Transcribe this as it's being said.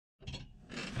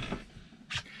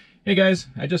Hey guys,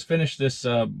 I just finished this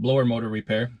blower motor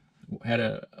repair. Had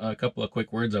a couple of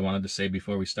quick words I wanted to say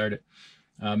before we started.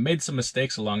 Made some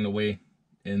mistakes along the way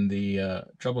in the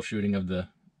troubleshooting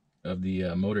of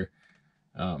the motor.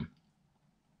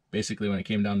 Basically, when it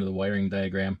came down to the wiring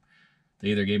diagram, they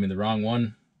either gave me the wrong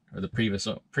one or the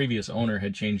previous owner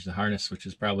had changed the harness, which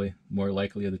is probably more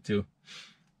likely of the two,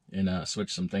 and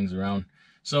switched some things around.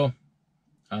 So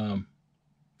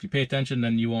if you pay attention,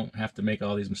 then you won't have to make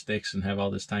all these mistakes and have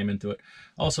all this time into it.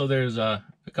 Also, there's a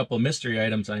couple of mystery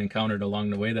items I encountered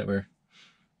along the way that were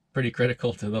pretty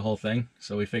critical to the whole thing.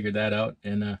 So we figured that out.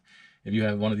 And if you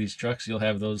have one of these trucks, you'll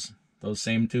have those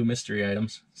same two mystery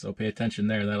items. So pay attention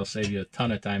there. That'll save you a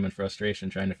ton of time and frustration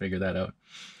trying to figure that out.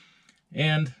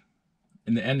 And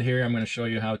in the end here, I'm going to show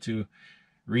you how to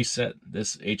reset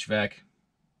this HVAC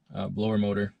blower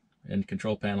motor and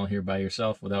control panel here by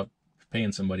yourself without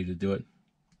paying somebody to do it,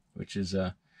 which is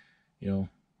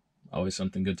always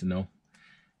something good to know.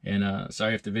 And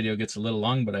sorry if the video gets a little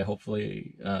long, but I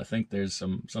hopefully think there's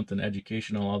something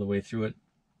educational all the way through it.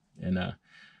 And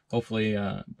hopefully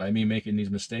by me making these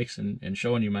mistakes and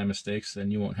showing you my mistakes, then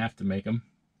you won't have to make them.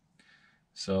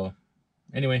 So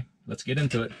anyway, let's get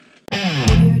into it.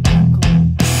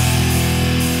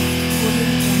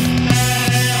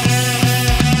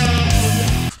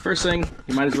 First thing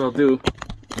you might as well do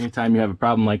anytime you have a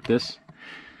problem like this,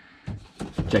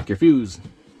 check your fuse.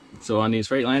 So on these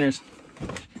Freightliners,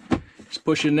 just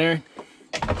push in there,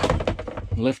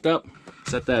 lift up,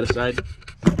 set that aside.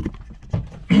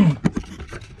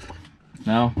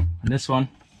 Now on this one,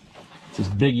 it's this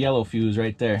big yellow fuse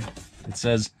right there. It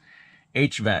says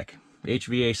HVAC,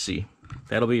 HVAC.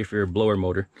 That'll be for your blower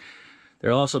motor.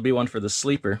 There'll also be one for the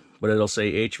sleeper, but it'll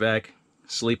say HVAC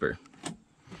sleeper.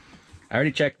 I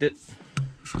already checked it.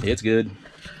 It's good.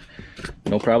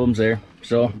 No problems there.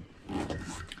 So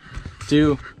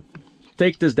to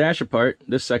take this dash apart,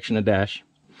 this section of dash,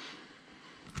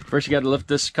 first you got to lift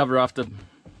this cover off the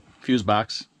fuse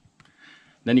box.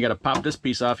 Then you got to pop this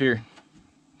piece off here.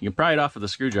 You can pry it off with a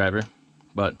screwdriver,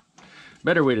 but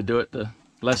better way to do it, the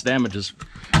less damages.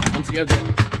 Once you have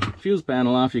the fuse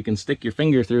panel off, you can stick your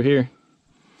finger through here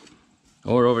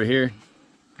or over here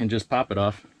and just pop it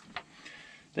off.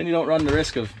 Then you don't run the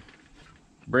risk of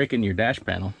breaking your dash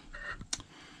panel.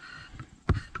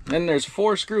 Then there's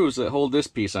 4 screws that hold this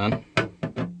piece on.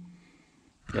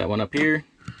 Got one up here,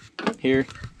 here,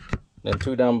 then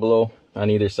 2 down below on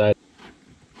either side.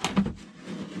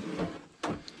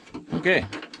 Okay,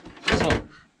 so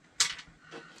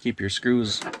keep your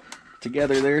screws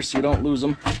together there so you don't lose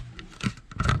them.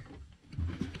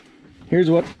 Here's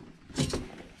what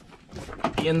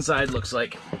the inside looks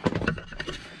like.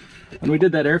 When we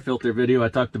did that air filter video, I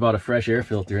talked about a fresh air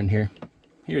filter in here.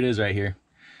 Here it is right here.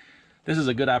 This is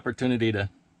a good opportunity to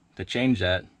change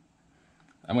that.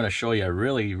 I'm going to show you a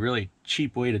really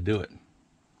cheap way to do it.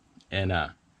 And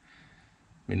I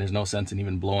mean, there's no sense in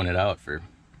even blowing it out for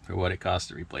what it costs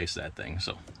to replace that thing.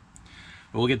 So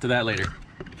but we'll get to that later.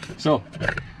 So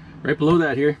right below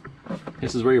that here,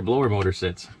 this is where your blower motor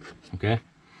sits. Okay,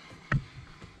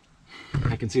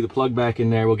 I can see the plug back in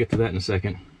there. We'll get to that in a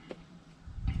second.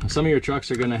 Some of your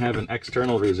trucks are going to have an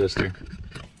external resistor.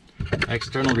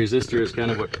 External resistor is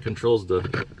kind of what controls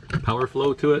the power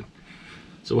flow to it.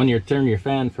 So when you turn your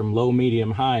fan from low,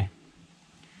 medium, high,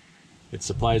 it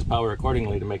supplies power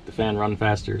accordingly to make the fan run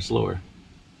faster or slower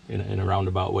in a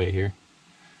roundabout way here.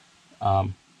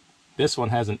 This one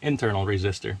has an internal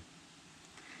resistor.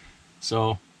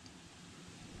 So,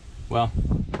 well,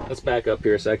 let's back up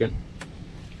here a second.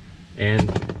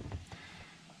 And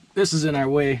this is in our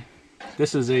way.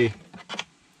 This is a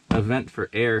vent for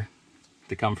air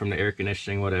to come from the air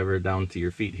conditioning, whatever, down to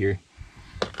your feet here.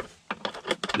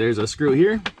 There's a screw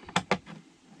here.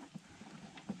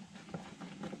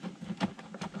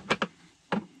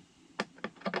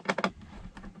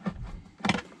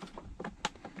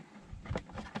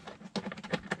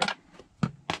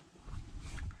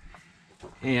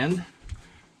 And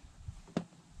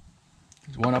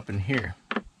there's one up in here.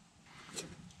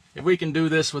 If we can do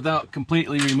this without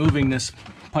completely removing this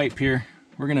pipe here,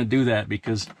 we're going to do that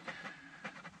because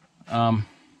I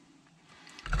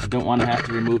don't want to have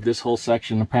to remove this whole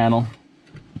section of panel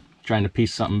trying to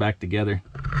piece something back together.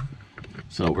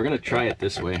 So we're going to try it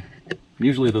this way.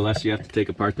 Usually the less you have to take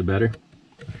apart, the better.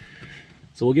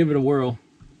 So we'll give it a whirl,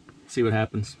 see what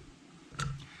happens.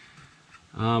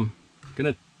 Well,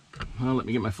 let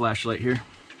me get my flashlight here.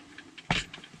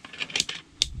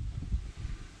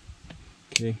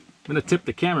 Okay, I'm going to tip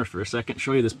the camera for a second,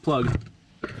 show you this plug.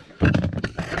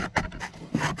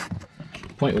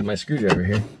 Point with my screwdriver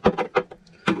here.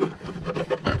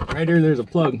 Right here, there's a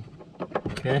plug.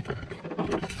 Okay.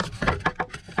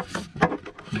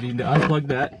 You need to unplug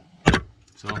that.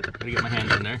 So I'm gonna get my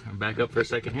hands in there. I'm back up for a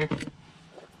second here.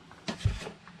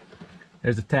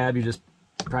 There's a tab. You just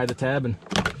pry the tab and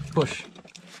push.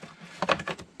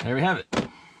 There we have it.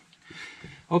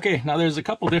 Okay, now there's a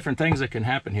couple different things that can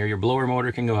happen here. Your blower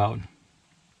motor can go out,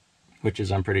 which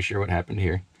is, I'm pretty sure, what happened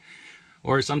here.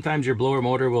 Or sometimes your blower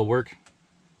motor will work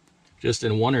just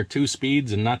in 1 or 2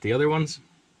 speeds and not the other ones.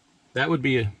 That would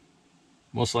be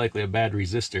most likely a bad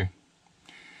resistor.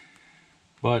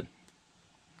 But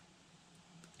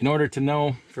in order to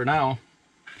know for now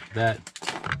that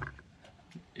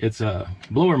it's a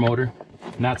blower motor,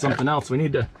 not something else, we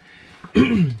need to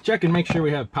check and make sure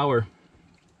we have power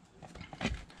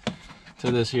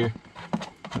to this here.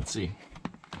 Let's see.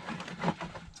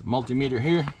 It's a multimeter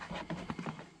here.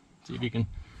 See if you can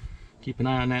keep an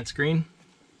eye on that screen.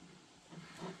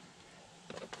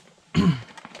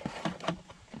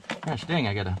 Gosh dang,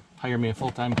 I gotta hire me a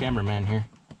full-time cameraman here.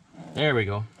 There we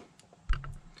go.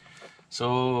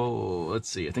 So let's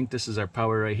see, I think this is our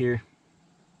power right here.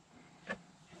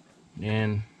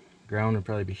 And ground would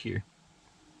probably be here.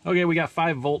 Okay, we got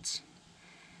 5 volts.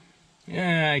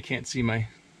 Yeah, I can't see my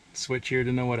switch here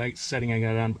to know what setting I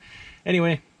got it on.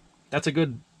 Anyway, that's a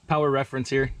good power reference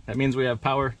here. That means we have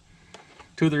power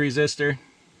to the resistor,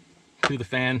 to the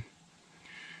fan.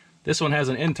 This one has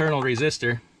an internal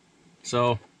resistor,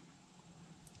 so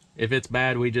if it's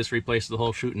bad, we just replace the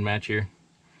whole shooting match here,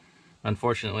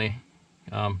 unfortunately.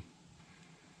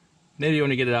 Maybe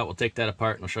when we get it out, we'll take that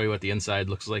apart and I'll show you what the inside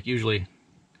looks like. Usually,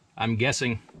 I'm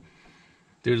guessing,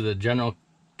 due to the general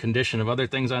condition of other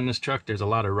things on this truck, there's a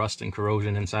lot of rust and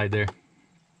corrosion inside there.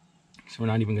 So we're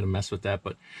not even going to mess with that,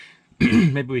 but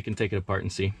maybe we can take it apart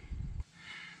and see.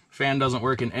 Fan doesn't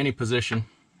work in any position,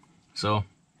 so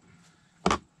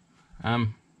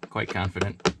I'm quite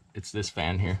confident it's this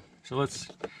fan here. So let's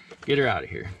get her out of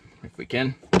here if we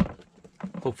can.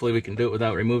 Hopefully we can do it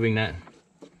without removing that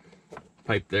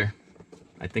pipe there.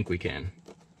 I think we can.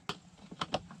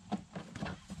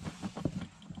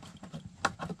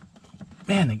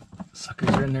 Man, the suckers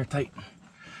are in there tight.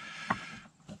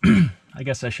 I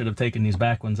guess I should have taken these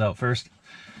back ones out first.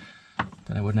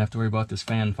 Then I wouldn't have to worry about this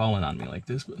fan falling on me like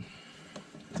this, but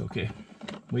it's okay.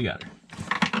 We got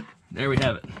her. There we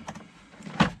have it.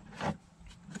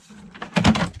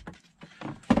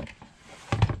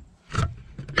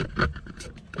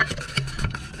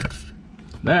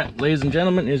 That, ladies and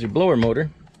gentlemen, is your blower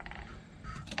motor.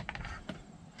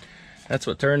 That's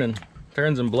what turns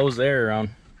and blows the air around.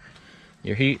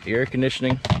 Your heat, your air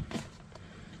conditioning,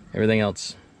 everything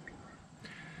else.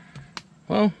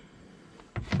 Well,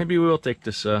 maybe we will take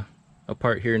this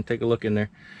apart here and take a look in there.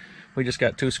 We just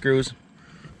got 2 screws.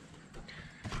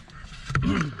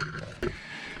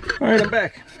 Alright, I'm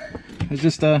back. It's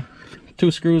just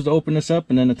 2 screws to open this up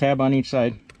and then a tab on each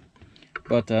side.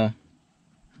 But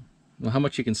well, how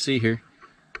much you can see here.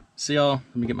 See all,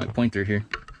 let me get my pointer here.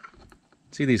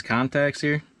 See these contacts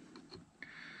here?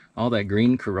 All that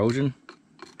green corrosion?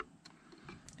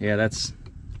 Yeah, that's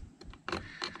a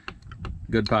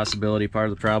good possibility, part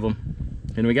of the problem.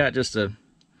 And we got just a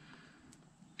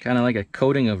kind of like a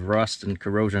coating of rust and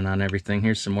corrosion on everything.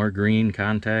 Here's some more green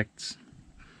contacts.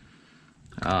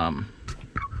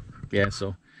 Yeah,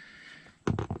 so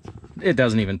it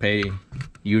doesn't even pay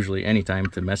usually any time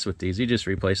to mess with these. You just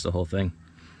replace the whole thing.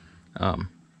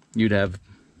 You'd have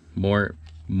more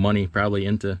money probably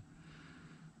into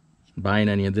buying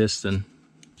any of this than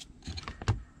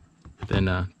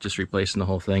just replacing the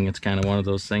whole thing. It's kind of one of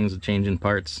those things of changing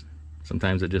parts.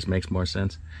 Sometimes it just makes more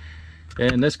sense.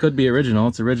 And this could be original.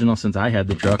 It's original since I had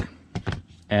the truck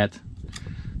at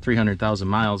 300,000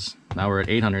 miles. Now we're at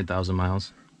 800,000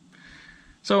 miles.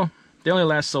 So they only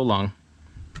last so long.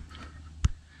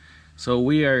 So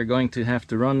we are going to have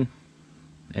to run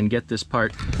and get this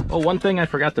part. Oh, one thing I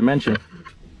forgot to mention.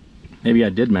 Maybe I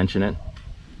did mention it.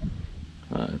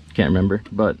 Can't remember.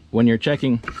 But when you're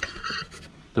checking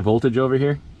the voltage over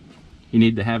here, you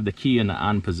need to have the key in the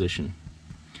on position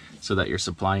so that you're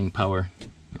supplying power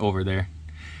over there.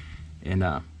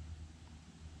 And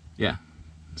yeah.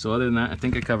 So other than that, I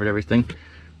think I covered everything.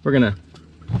 We're gonna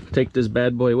take this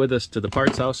bad boy with us to the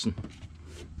parts house and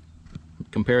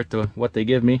compare it to what they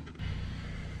give me.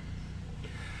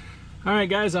 Alright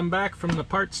guys, I'm back from the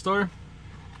parts store.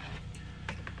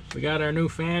 We got our new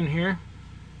fan here,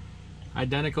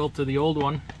 identical to the old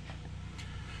one.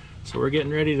 So we're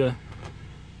getting ready to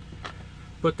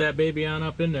put that baby on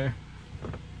up in there.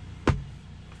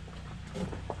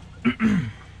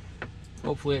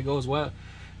 Hopefully it goes well,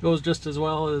 goes just as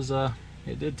well as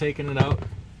it did taking it out.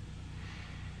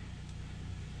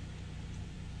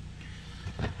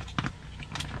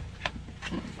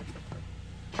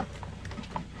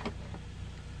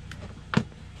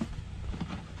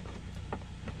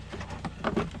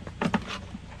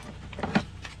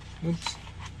 Oops.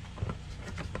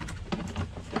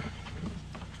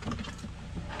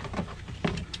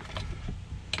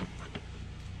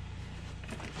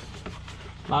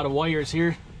 A lot of wires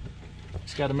here.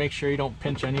 Just got to make sure you don't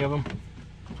pinch any of them.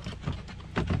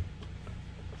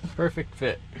 Perfect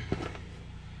fit.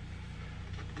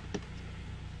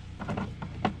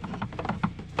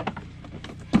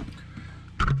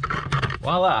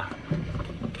 Voila!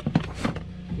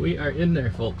 We are in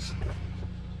there, folks.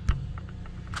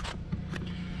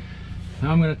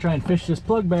 Now I'm going to try and fish this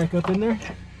plug back up in there.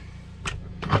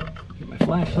 Get my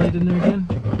flashlight in there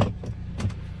again.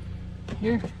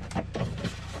 Here.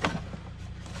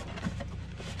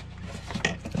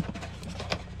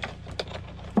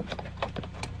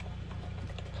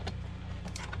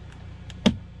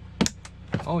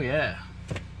 Oh yeah.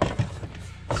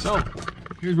 So,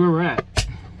 here's where we're at.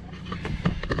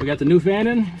 We got the new fan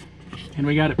in, and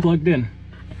we got it plugged in.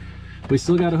 We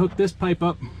still got to hook this pipe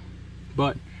up,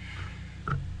 but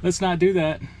let's not do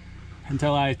that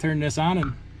until I turn this on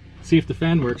and see if the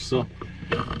fan works. So,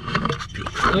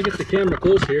 I'll get the camera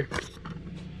close here.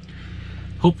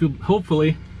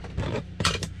 Hopefully,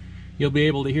 you'll be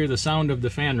able to hear the sound of the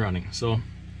fan running. So,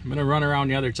 I'm going to run around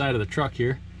the other side of the truck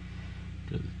here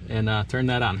and turn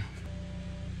that on.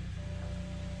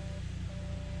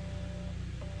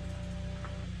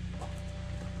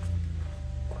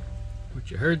 What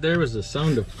you heard there was the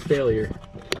sound of failure.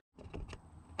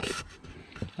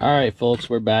 Alright folks,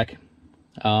 we're back.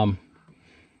 Where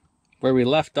we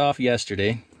left off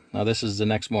yesterday, now this is the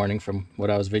next morning from what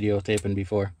I was videotaping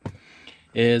before,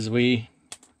 is we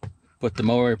put the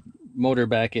motor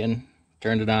back in,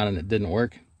 turned it on, and it didn't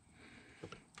work.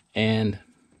 And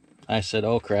I said,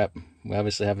 oh crap, we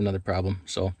obviously have another problem.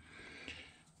 So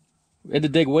we had to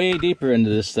dig way deeper into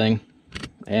this thing.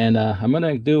 And I'm going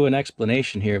to do an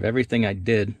explanation here of everything I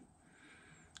did.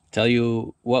 Tell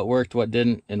you what worked, what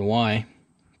didn't, and why.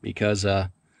 Because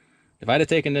if I'd have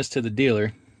taken this to the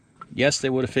dealer, yes, they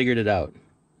would have figured it out.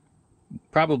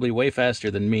 Probably way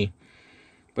faster than me.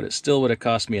 But it still would have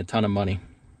cost me a ton of money.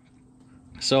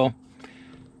 So,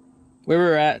 where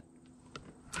we're at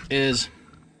is,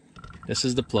 this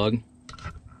is the plug.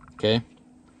 Okay.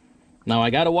 Now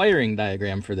I got a wiring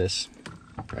diagram for this.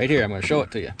 Right here, I'm going to show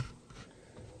it to you.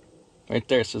 Right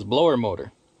there, it says blower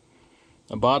motor.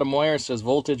 The bottom wire says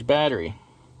voltage battery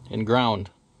and ground.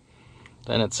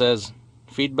 Then it says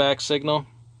feedback signal,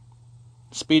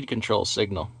 speed control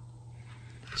signal.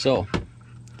 So,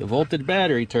 the voltage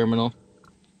battery terminal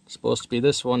is supposed to be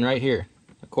this one right here.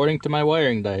 According to my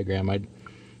wiring diagram, I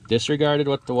disregarded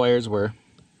what the wires were.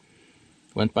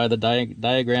 Went by the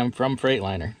diagram from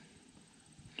Freightliner.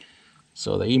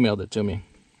 So they emailed it to me.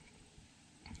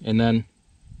 And then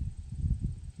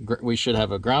we should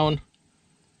have a ground,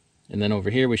 and then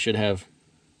over here we should have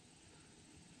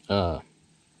the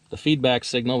feedback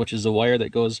signal, which is the wire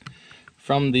that goes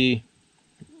from the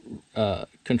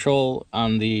control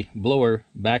on the blower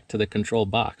back to the control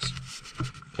box.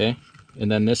 Okay,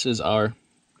 and then this is our,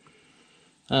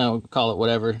 we'll call it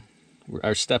whatever,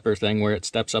 our stepper thing, where it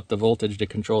steps up the voltage to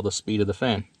control the speed of the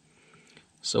fan.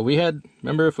 So we had,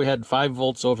 remember, if we had 5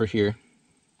 volts over here.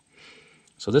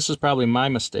 So this is probably my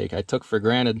mistake. I took for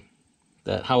granted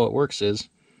that how it works is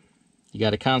you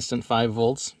got a constant 5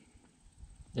 volts,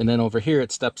 and then over here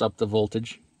it steps up the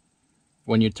voltage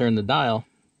when you turn the dial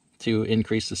to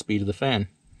increase the speed of the fan.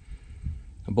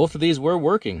 And both of these were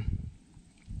working.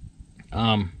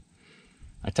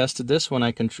 I tested this when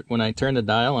I turned the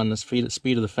dial on the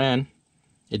speed of the fan.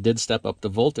 It did step up the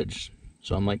voltage.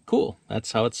 So I'm like, cool,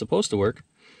 that's how it's supposed to work.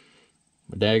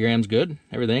 The diagram's good,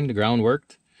 everything, the ground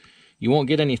worked. You won't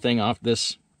get anything off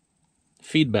this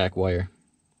feedback wire.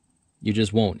 You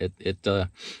just won't. It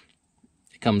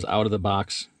comes out of the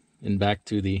box and back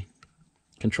to the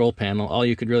control panel. All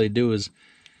you could really do is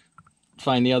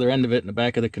find the other end of it in the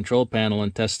back of the control panel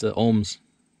and test the ohms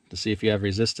to see if you have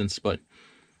resistance, but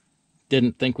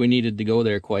didn't think we needed to go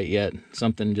there quite yet.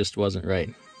 Something just wasn't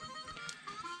right.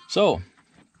 So,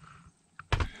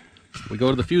 we go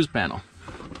to the fuse panel,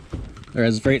 or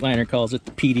as Freightliner calls it,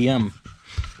 the PDM.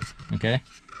 Okay,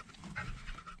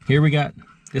 here we got,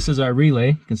 this is our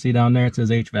relay. You can see down there it says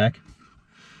HVAC.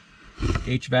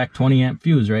 HVAC 20 amp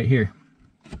fuse right here.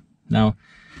 Now,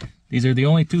 these are the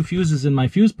only 2 fuses in my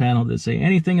fuse panel that say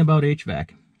anything about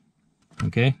HVAC.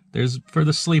 Okay, there's for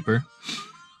the sleeper,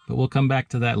 but we'll come back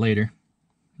to that later.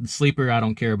 The sleeper I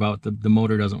don't care about. The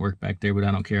motor doesn't work back there, but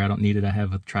I don't care. I don't need it. I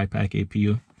have a tri-pack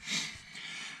APU.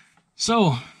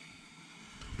 So,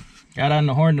 got on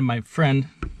the horn to my friend,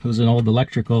 who's an old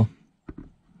electrical,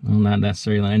 well, not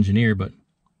necessarily an engineer, but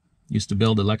used to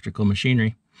build electrical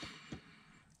machinery.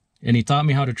 and he taught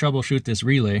me how to troubleshoot this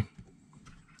relay.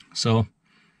 So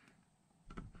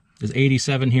this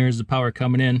 87 here is the power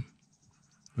coming in.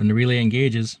 When the relay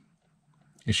engages,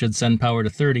 it should send power to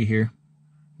 30 here,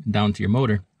 down to your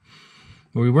motor.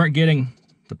 But we weren't getting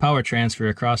the power transfer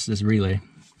across this relay.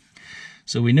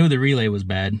 So we knew the relay was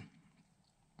bad.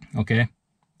 Okay,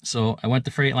 so I went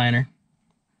to Freightliner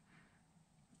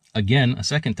again, a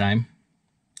second time,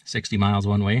 60 miles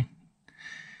one way.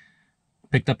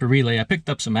 Picked up a relay. I picked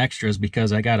up some extras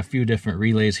because I got a few different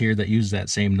relays here that use that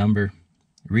same number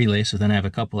relay, so then I have a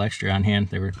couple extra on hand.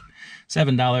 They were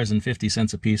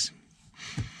 $7.50 a piece.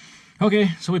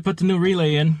 Okay, so we put the new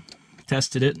relay in,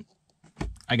 tested it.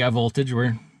 I got voltage.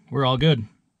 We're all good.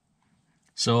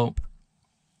 So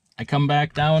I come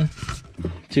back down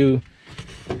to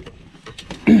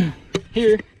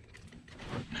here.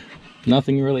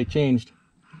 Nothing really changed.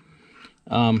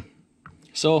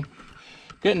 So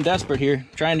getting desperate here,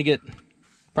 trying to get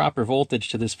proper voltage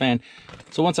to this fan.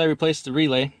 So once I replaced the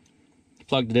relay,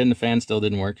 plugged it in, the fan still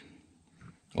didn't work.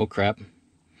 Oh crap.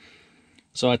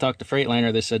 So I talked to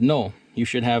Freightliner. They said, no, you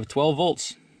should have 12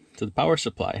 volts to the power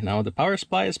supply. Now the power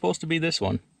supply is supposed to be this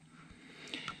one.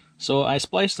 So I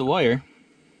spliced the wire,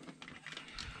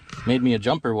 made me a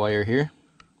jumper wire here,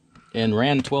 and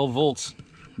ran 12 volts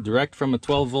direct from a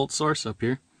 12 volt source up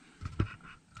here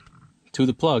to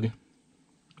the plug,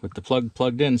 with the plug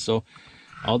plugged in. So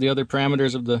all the other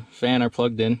parameters of the fan are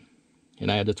plugged in,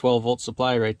 and I had a 12 volt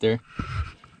supply right there.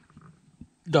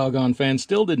 Doggone fan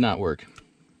still did not work.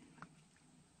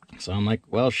 So I'm like,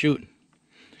 well, shoot.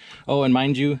 Oh, and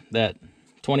mind you, that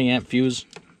 20 amp fuse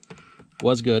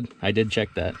was good. I did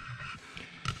check that.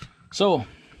 So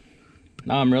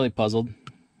now I'm really puzzled,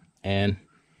 and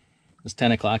it's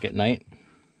 10 o'clock at night,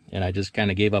 and I just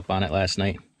kind of gave up on it last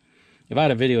night. If I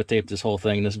had videotaped this whole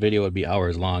thing, this video would be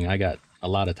hours long. I got a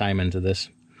lot of time into this.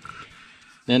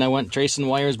 Then I went tracing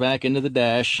wires back into the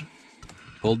dash,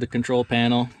 pulled the control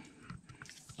panel,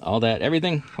 all that,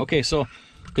 everything. Okay, so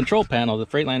control panel, the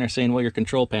Freightliner saying, well, your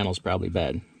control panel's probably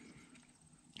bad.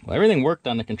 Well, everything worked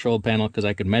on the control panel because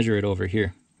I could measure it over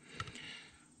here.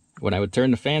 When I would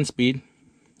turn the fan speed,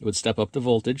 it would step up the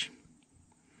voltage.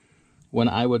 When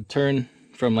I would turn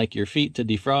from like your feet to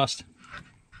defrost,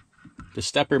 the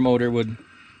stepper motor would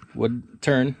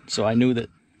turn, so I knew that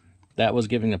that was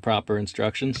giving the proper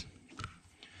instructions.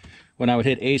 When I would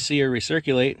hit AC or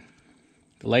recirculate,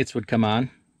 the lights would come on.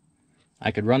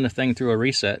 I could run the thing through a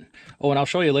reset. Oh, and I'll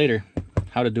show you later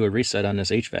how to do a reset on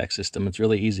this HVAC system. It's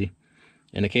really easy.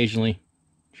 And occasionally,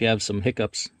 if you have some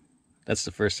hiccups, that's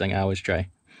the first thing I always try.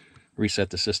 Reset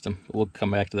the system. We'll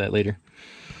come back to that later.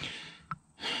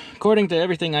 According to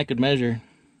everything I could measure,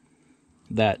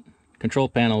 that control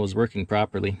panel was working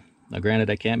properly. Now granted,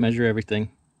 I can't measure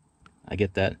everything. I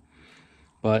get that.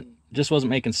 But it just wasn't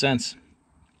making sense.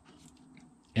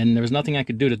 And there was nothing I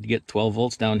could do to get 12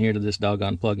 volts down here to this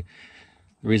doggone plug.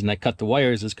 The reason I cut the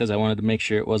wires is because I wanted to make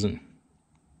sure it wasn't,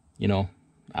 you know,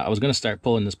 I was going to start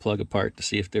pulling this plug apart to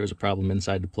see if there was a problem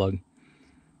inside the plug.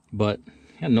 But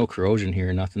I had no corrosion here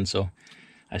or nothing, so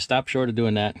I stopped short of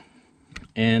doing that.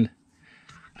 And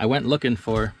I went looking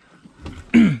for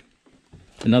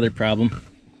another problem.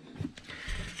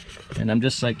 And I'm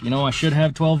just like, you know, I should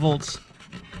have 12 volts.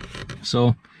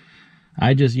 So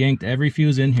I just yanked every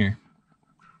fuse in here,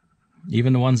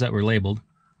 even the ones that were labeled.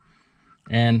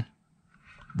 And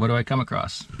what do I come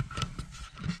across?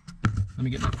 Let me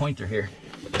get my pointer here.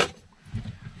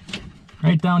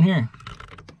 Right down here,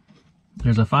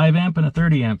 there's a 5 amp and a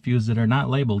 30 amp fuse that are not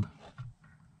labeled.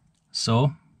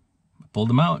 So I pulled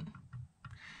them out.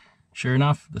 Sure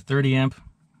enough, the 30 amp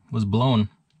was blown.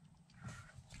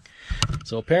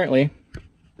 So apparently,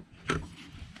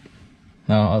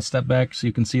 now I'll step back so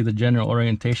you can see the general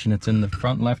orientation. It's in the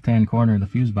front left hand corner of the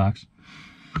fuse box.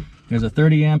 There's a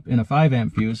 30 amp and a 5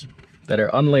 amp fuse that are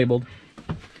unlabeled.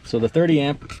 So the 30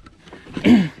 amp,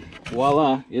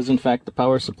 voila, is in fact the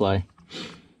power supply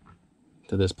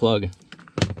to this plug.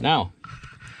 Now,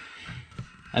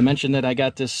 I mentioned that I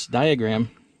got this diagram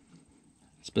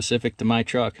specific to my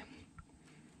truck.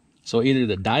 So either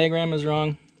the diagram is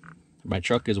wrong, or my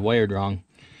truck is wired wrong.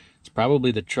 It's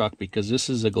probably the truck, because this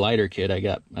is a glider kit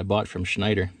I bought from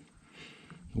Schneider.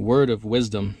 Word of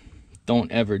wisdom,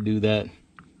 don't ever do that.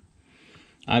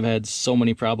 I've had so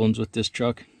many problems with this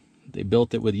truck. They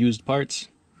built it with used parts.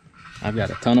 I've got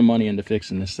a ton of money into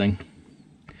fixing this thing.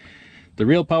 The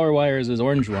real power wire is this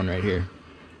orange one right here.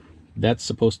 That's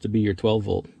supposed to be your 12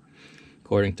 volt.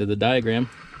 According to the diagram,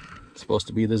 it's supposed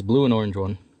to be this blue and orange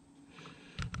one.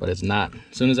 But it's not.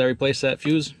 As soon as I replace that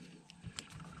fuse,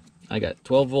 I got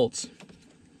 12 volts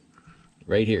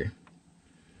right here.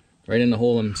 Right in the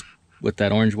hole with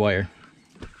that orange wire.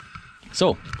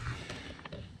 So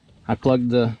I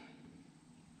plugged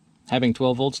having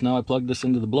 12 volts now, I plugged this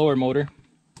into the blower motor,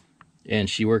 and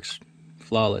she works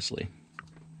flawlessly.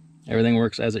 Everything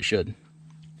works as it should.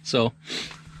 So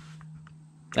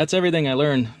that's everything I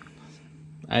learned.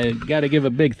 I got to give a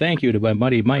big thank you to my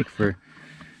buddy Mike for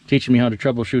teaching me how to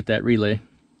troubleshoot that relay.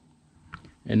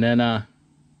 And then I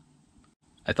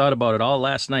thought about it all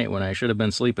last night when I should have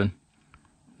been sleeping,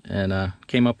 and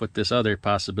came up with this other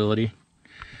possibility.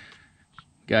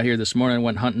 Got here this morning,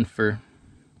 went hunting for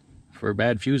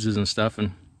bad fuses and stuff,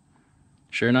 and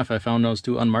sure enough I found those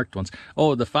two unmarked ones.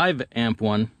 Oh, the 5 amp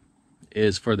one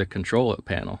is for the control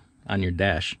panel on your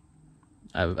dash.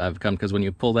 I've come, because when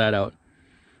you pull that out,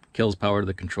 it kills power to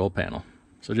the control panel.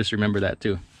 So just remember that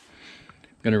too.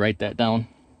 I'm gonna write that down.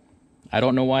 I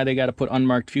don't know why they got to put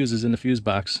unmarked fuses in the fuse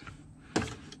box.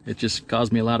 It just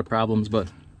caused me a lot of problems, but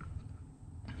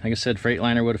like I said,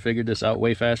 Freightliner would have figured this out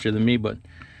way faster than me, but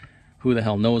who the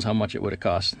hell knows how much it would have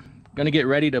cost. Gonna get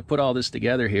ready to put all this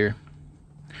together here.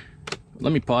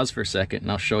 Let me pause for a second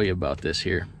and I'll show you about this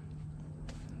here.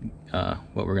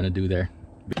 What we're gonna do there.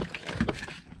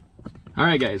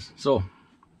 Alright guys, so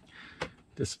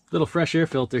this little fresh air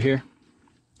filter here.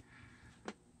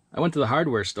 I went to the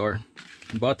hardware store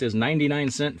and bought this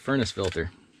 99-cent furnace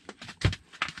filter.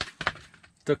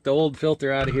 Took the old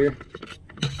filter out of here.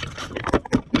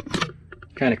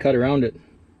 Kind of cut around it.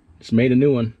 Just made a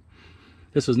new one.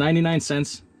 This was 99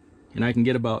 cents. And I can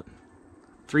get about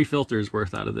 3 filters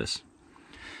worth out of this.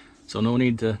 So no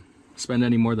need to spend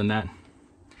any more than that.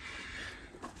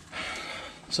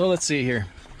 So let's see here.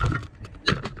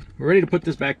 We're ready to put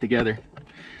this back together.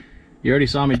 You already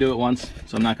saw me do it once,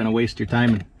 so I'm not going to waste your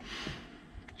time and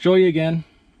show you again.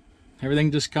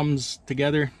 Everything just comes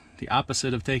together the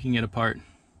opposite of taking it apart.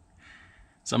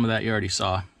 Some of that you already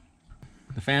saw.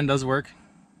 The fan does work.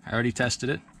 I already tested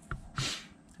it.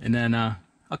 And then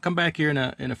I'll come back here in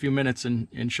a few minutes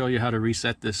and show you how to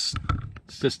reset this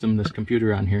system, this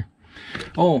computer on here.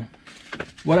 Oh,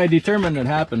 what I determined had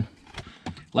happened.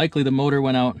 Likely the motor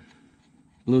went out,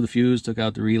 blew the fuse, took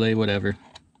out the relay, whatever.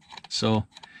 So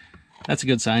that's a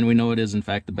good sign. We know it is in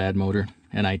fact the bad motor,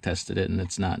 and I tested it and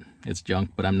it's not. It's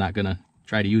junk, but I'm not gonna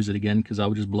try to use it again because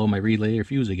I'll just blow my relay or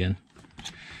fuse again.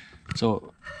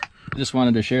 So I just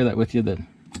wanted to share that with you,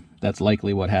 that's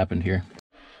likely what happened here.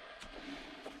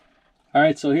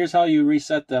 Alright, so here's how you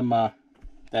reset them,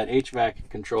 that HVAC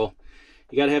control.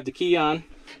 You gotta have the key on.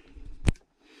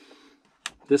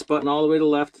 This button all the way to the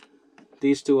left,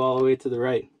 these two all the way to the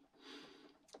right.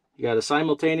 You gotta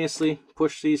simultaneously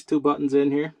push these 2 buttons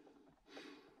in here.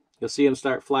 You'll see them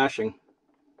start flashing.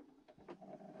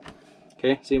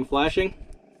 Okay, see them flashing?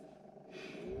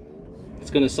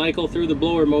 It's gonna cycle through the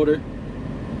blower motor,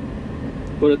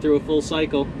 put it through a full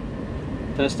cycle,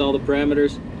 test all the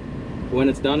parameters. When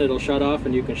it's done, it'll shut off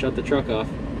and you can shut the truck off.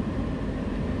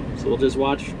 So we'll just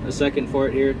watch a second for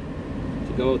it here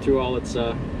to go through all its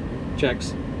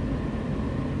checks.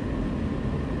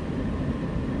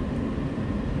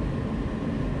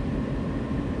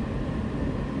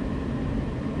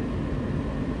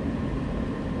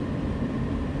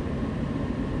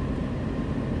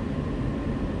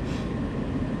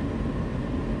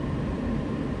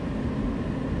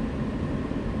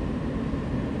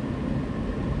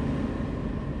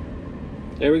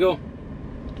 There we go.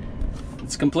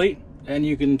 It's complete, and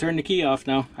you can turn the key off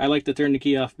now. I like to turn the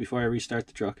key off before I restart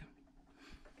the truck.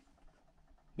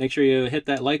 Make sure you hit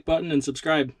that like button and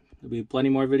subscribe. There'll be plenty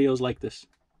more videos like this.